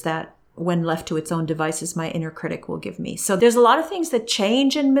standards that, when left to its own devices, my inner critic will give me. So there's a lot of things that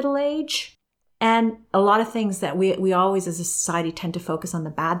change in middle age, and a lot of things that we always as a society tend to focus on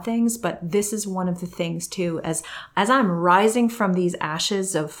the bad things. But this is one of the things too, as I'm rising from these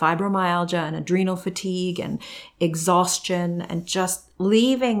ashes of fibromyalgia and adrenal fatigue and exhaustion and just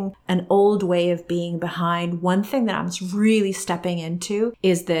leaving an old way of being behind. One thing that I'm really stepping into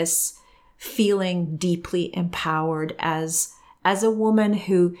is this feeling deeply empowered as a woman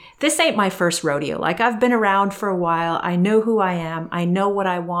who, this ain't my first rodeo. Like, I've been around for a while. I know who I am. I know what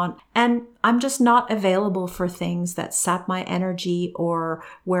I want. And I'm just not available for things that sap my energy or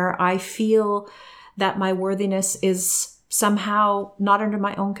where I feel that my worthiness is somehow not under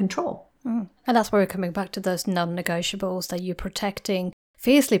my own control. And that's where we're coming back to those non-negotiables, that you're protecting,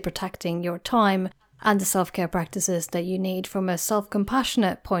 fiercely protecting your time and the self-care practices that you need from a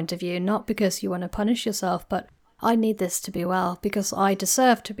self-compassionate point of view, not because you want to punish yourself, but I need this to be well because I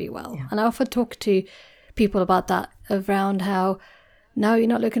deserve to be well. Yeah. And I often talk to people about that, around how, no, you're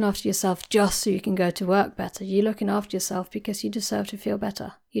not looking after yourself just so you can go to work better. You're looking after yourself because you deserve to feel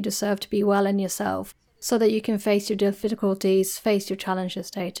better. You deserve to be well in yourself so that you can face your difficulties, face your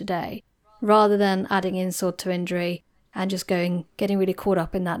challenges day to day, rather than adding insult to injury and just getting really caught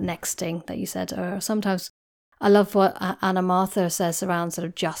up in that next thing that you said. Or sometimes I love what Anna Martha says around sort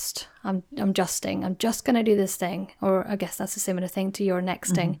of I'm justing. I'm just going to do this thing. Or I guess that's a similar thing to your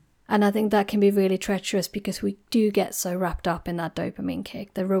next thing. And I think that can be really treacherous because we do get so wrapped up in that dopamine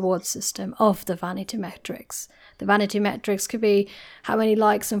kick, the reward system of the vanity metrics. The vanity metrics could be how many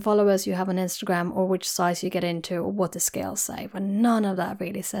likes and followers you have on Instagram, or which size you get into, or what the scales say. But none of that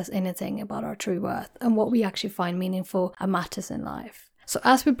really says anything about our true worth and what we actually find meaningful and matters in life. So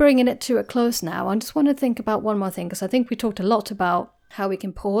as we're bringing it to a close now, I just want to think about one more thing, because I think we talked a lot about how we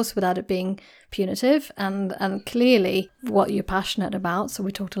can pause without it being punitive, and clearly what you're passionate about. So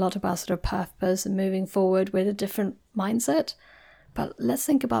we talked a lot about sort of purpose and moving forward with a different mindset. But let's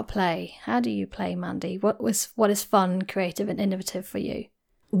think about play. How do you play, Mandy? What is fun, creative, and innovative for you?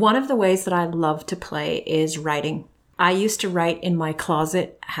 One of the ways that I love to play is writing. I used to write in my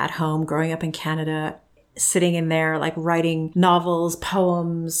closet at home growing up in Canada, sitting in there like writing novels,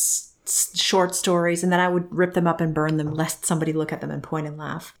 poems, short stories, and then I would rip them up and burn them lest somebody look at them and point and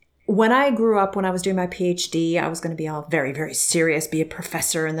laugh. When I grew up, when I was doing my PhD, I was going to be all very, very serious, be a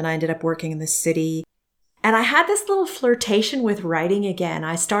professor, and then I ended up working in the city. And I had this little flirtation with writing again.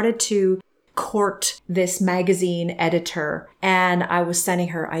 I started to court this magazine editor, and I was sending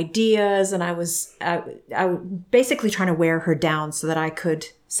her ideas, and I was basically trying to wear her down so that I could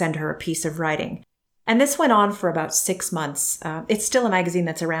send her a piece of writing. And this went on for about 6 months. It's still a magazine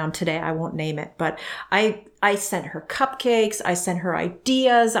that's around today. I won't name it, but I sent her cupcakes. I sent her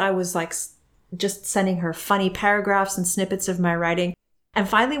ideas. I was like just sending her funny paragraphs and snippets of my writing. And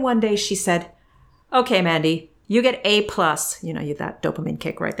finally one day she said, "Okay, Mandy, You get A plus, you know, that dopamine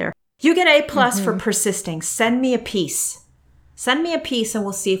kick right there. You get A plus for persisting. Send me a piece. Send me a piece and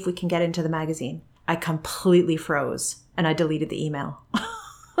we'll see if we can get into the magazine. I completely froze and I deleted the email. And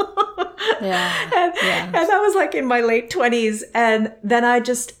that was like in my late 20s. And then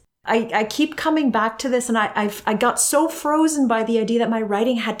I keep coming back to this, and I got so frozen by the idea that my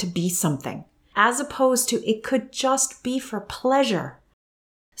writing had to be something, as opposed to it could just be for pleasure.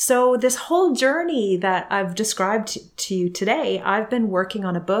 So this whole journey that I've described to you today, I've been working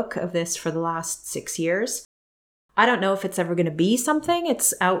on a book of this for the last 6 years. I don't know if it's ever going to be something.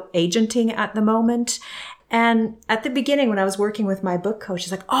 It's out agenting at the moment. And at the beginning, when I was working with my book coach,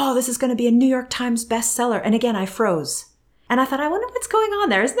 she's like, oh, this is going to be a New York Times bestseller. And again, I froze. And I thought, I wonder what's going on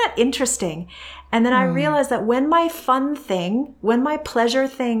there. Isn't that interesting? And then I realized that when my fun thing, when my pleasure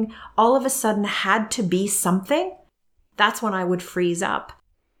thing all of a sudden had to be something, that's when I would freeze up.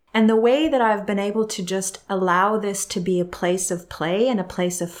 And the way that I've been able to just allow this to be a place of play and a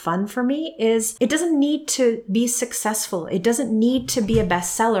place of fun for me is it doesn't need to be successful. It doesn't need to be a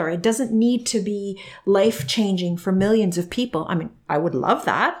bestseller. It doesn't need to be life-changing for millions of people. I mean, I would love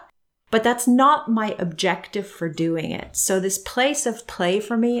that, but that's not my objective for doing it. So this place of play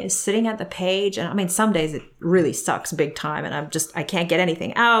for me is sitting at the page. And I mean, some days it really sucks big time and I can't get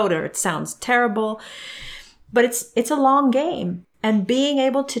anything out, or it sounds terrible, but it's a long game. And being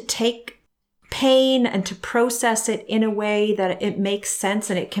able to take pain and to process it in a way that it makes sense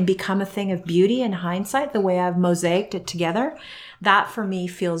and it can become a thing of beauty in hindsight, the way I've mosaicked it together, that for me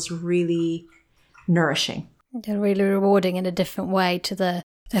feels really nourishing. And really rewarding in a different way to the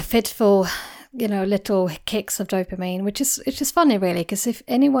fitful, little kicks of dopamine, which is funny really, because if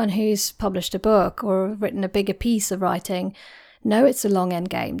anyone who's published a book or written a bigger piece of writing know it's a long end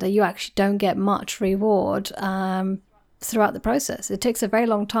game, that you actually don't get much reward throughout the process. It takes a very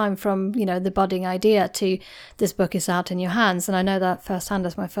long time from, the budding idea to this book is out in your hands. And I know that firsthand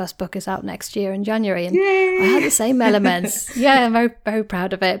as my first book is out next year in January. And Yay! I had the same elements. Yeah, I'm very, very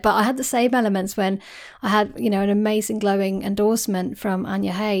proud of it. But I had the same elements when I had, an amazing glowing endorsement from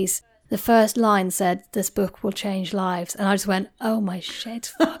Anya Hayes. The first line said, "This book will change lives." And I just went, oh my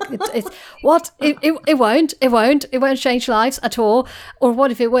shit, fuck. What? It won't change lives at all. Or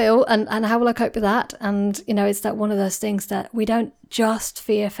what if it will? And how will I cope with that? And, it's that one of those things that we don't just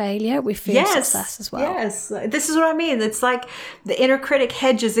fear failure, we fear success as well. Yes, this is what I mean. It's like the inner critic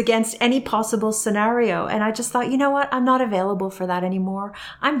hedges against any possible scenario. And I just thought, you know what? I'm not available for that anymore.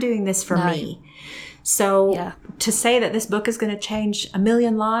 I'm doing this for me. So to say that this book is going to change 1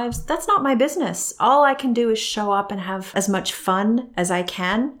 million lives, that's not my business. All I can do is show up and have as much fun as I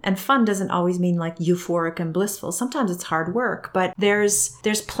can. And fun doesn't always mean like euphoric and blissful. Sometimes it's hard work, but there's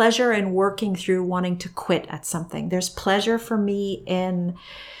pleasure in working through wanting to quit at something. There's pleasure for me in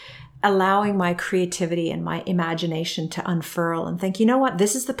allowing my creativity and my imagination to unfurl and think, you know what,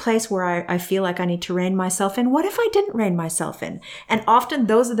 this is the place where I feel like I need to rein myself in. What if I didn't rein myself in? And often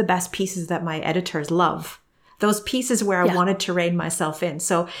those are the best pieces that my editors love. Those pieces where I wanted to rein myself in.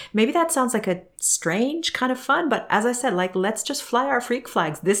 So maybe that sounds like a strange kind of fun, but as I said, like, let's just fly our freak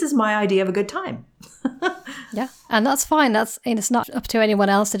flags. This is my idea of a good time. Yeah, and that's fine. It's not up to anyone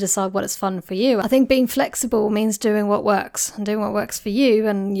else to decide what is fun for you. I think being flexible means doing what works, and doing what works for you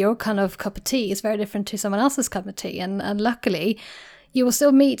and your kind of cup of tea is very different to someone else's cup of tea. And luckily, you will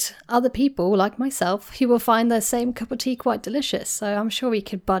still meet other people like myself who will find the same cup of tea quite delicious. So I'm sure we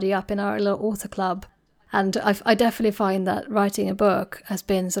could buddy up in our little author club. And I definitely find that writing a book has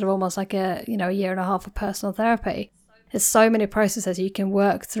been sort of almost like a year and a half of personal therapy. There's so many processes you can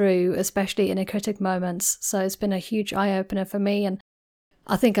work through, especially inner critic moments. So it's been a huge eye-opener for me. And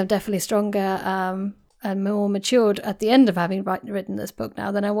I think I'm definitely stronger and more matured at the end of having written this book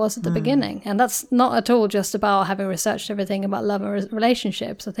now than I was at the beginning. And that's not at all just about having researched everything about love and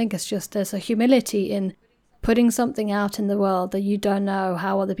relationships. I think it's just there's a humility in putting something out in the world that you don't know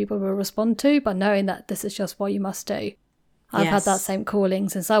how other people will respond to, but knowing that this is just what you must do. I've had that same calling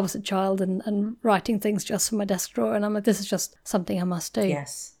since I was a child and writing things just from my desk drawer. And I'm like, this is just something I must do.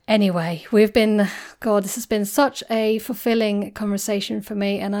 Yes. Anyway, this has been such a fulfilling conversation for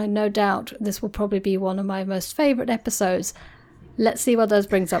me. And I no doubt this will probably be one of my most favorite episodes. Let's see what those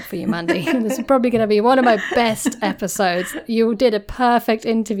brings up for you, Mandy. This is probably going to be one of my best episodes. You did a perfect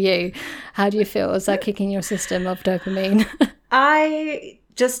interview. How do you feel? Is that kicking your system of dopamine?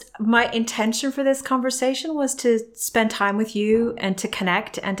 My intention for this conversation was to spend time with you and to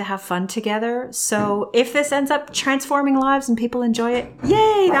connect and to have fun together. So if this ends up transforming lives and people enjoy it,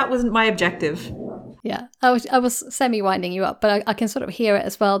 yay, that wasn't my objective. Yeah, I was semi-winding you up, but I can sort of hear it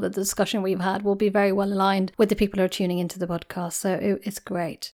as well, that the discussion we've had will be very well aligned with the people who are tuning into the podcast, so it's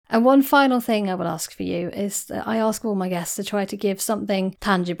great. And one final thing I would ask for you is that I ask all my guests to try to give something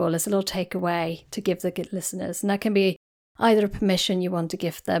tangible as a little takeaway to give the listeners, and that can be either a permission you want to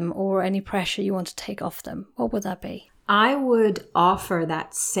give them or any pressure you want to take off them. What would that be? I would offer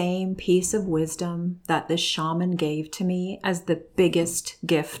that same piece of wisdom that the shaman gave to me as the biggest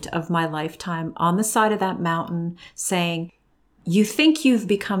gift of my lifetime on the side of that mountain, saying, you think you've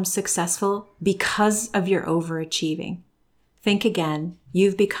become successful because of your overachieving. Think again,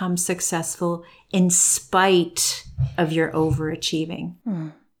 you've become successful in spite of your overachieving.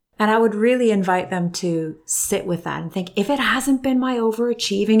 And I would really invite them to sit with that and think, if it hasn't been my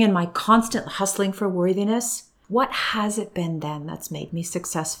overachieving and my constant hustling for worthiness, what has it been then that's made me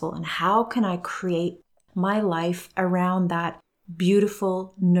successful? And how can I create my life around that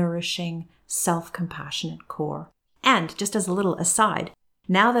beautiful, nourishing, self-compassionate core? And just as a little aside,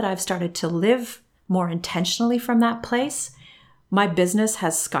 now that I've started to live more intentionally from that place, my business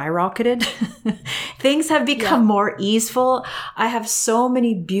has skyrocketed. Things have become more easeful. I have so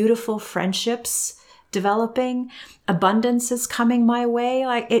many beautiful friendships developing. Abundance is coming my way.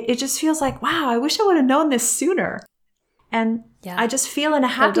 Like it just feels like, wow, I wish I would have known this sooner. And I just feel in a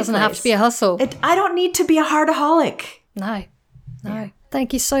happy place. It doesn't have to be a hustle. I don't need to be a heartaholic. No.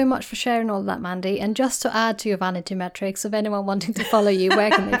 Thank you so much for sharing all of that, Mandy. And just to add to your vanity metrics, of anyone wanting to follow you, where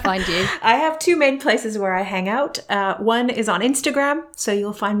can they find you? I have two main places where I hang out. One is on Instagram, so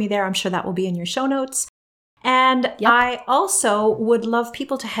you'll find me there. I'm sure that will be in your show notes. And I also would love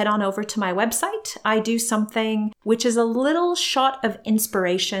people to head on over to my website. I do something which is a little shot of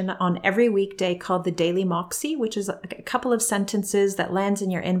inspiration on every weekday called the Daily Moxie, which is a couple of sentences that lands in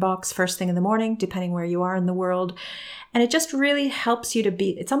your inbox first thing in the morning, depending where you are in the world. And it just really helps you to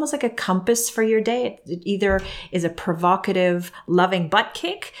be, it's almost like a compass for your day. It either is a provocative, loving butt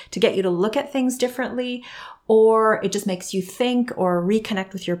kick to get you to look at things differently, or it just makes you think or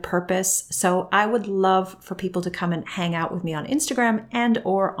reconnect with your purpose. So I would love for people to come and hang out with me on Instagram and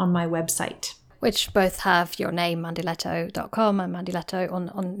or on my website. Which both have your name, mandylehto.com, and Mandy Lehto on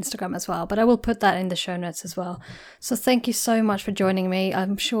Instagram as well. But I will put that in the show notes as well. So thank you so much for joining me.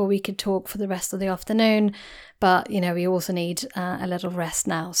 I'm sure we could talk for the rest of the afternoon, but we also need a little rest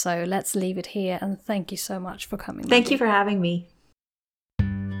now. So let's leave it here. And thank you so much for coming. Thank you for having me.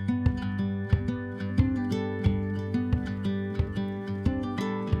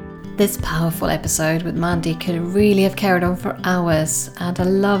 This powerful episode with Mandy could really have carried on for hours, and I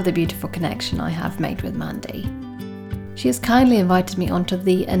love the beautiful connection I have made with Mandy. She has kindly invited me onto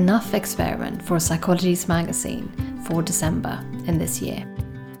the Enough experiment for Psychology's magazine for December in this year.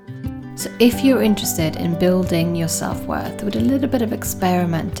 So if you're interested in building your self-worth with a little bit of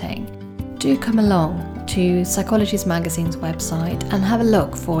experimenting, do come along to Psychology's magazine's website and have a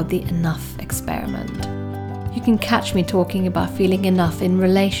look for the Enough experiment. You can catch me talking about feeling enough in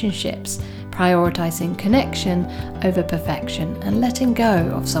relationships, prioritizing connection over perfection, and letting go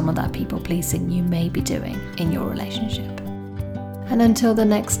of some of that people-pleasing you may be doing in your relationship. And until the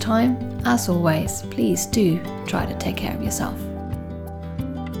next time, as always, please do try to take care of yourself.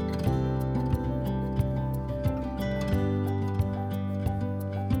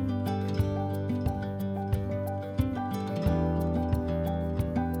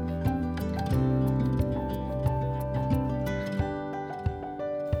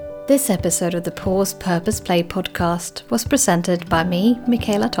 This episode of the Pause Purpose Play podcast was presented by me,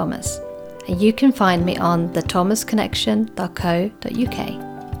 Michaela Thomas, and you can find me on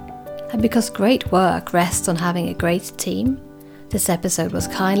thethomasconnection.co.uk. And because great work rests on having a great team, this episode was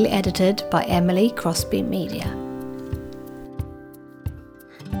kindly edited by Emily Crosby Media.